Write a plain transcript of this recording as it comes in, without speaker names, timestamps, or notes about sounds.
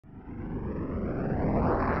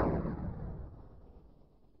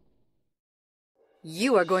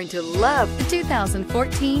You are going to love the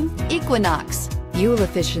 2014 Equinox. Fuel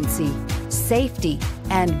efficiency, safety,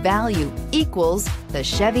 and value equals the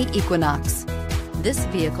Chevy Equinox. This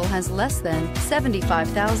vehicle has less than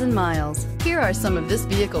 75,000 miles. Here are some of this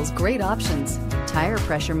vehicle's great options: tire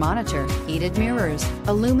pressure monitor, heated mirrors,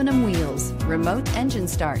 aluminum wheels, remote engine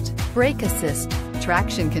start, brake assist,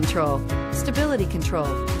 traction control, stability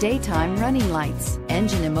control, daytime running lights,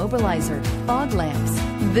 engine immobilizer, fog lamps.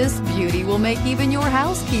 This beauty will make even your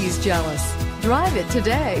house keys jealous. Drive it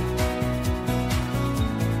today.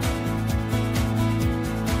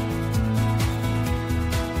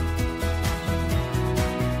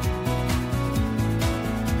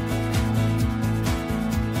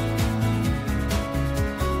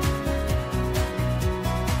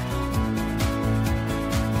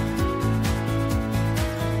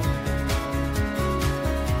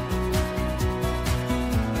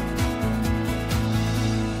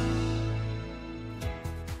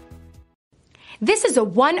 This is a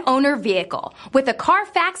one-owner vehicle with a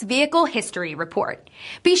Carfax Vehicle History Report.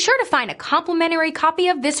 Be sure to find a complimentary copy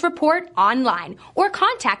of this report online or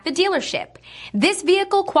contact the dealership. This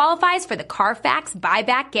vehicle qualifies for the Carfax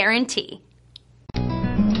Buyback Guarantee.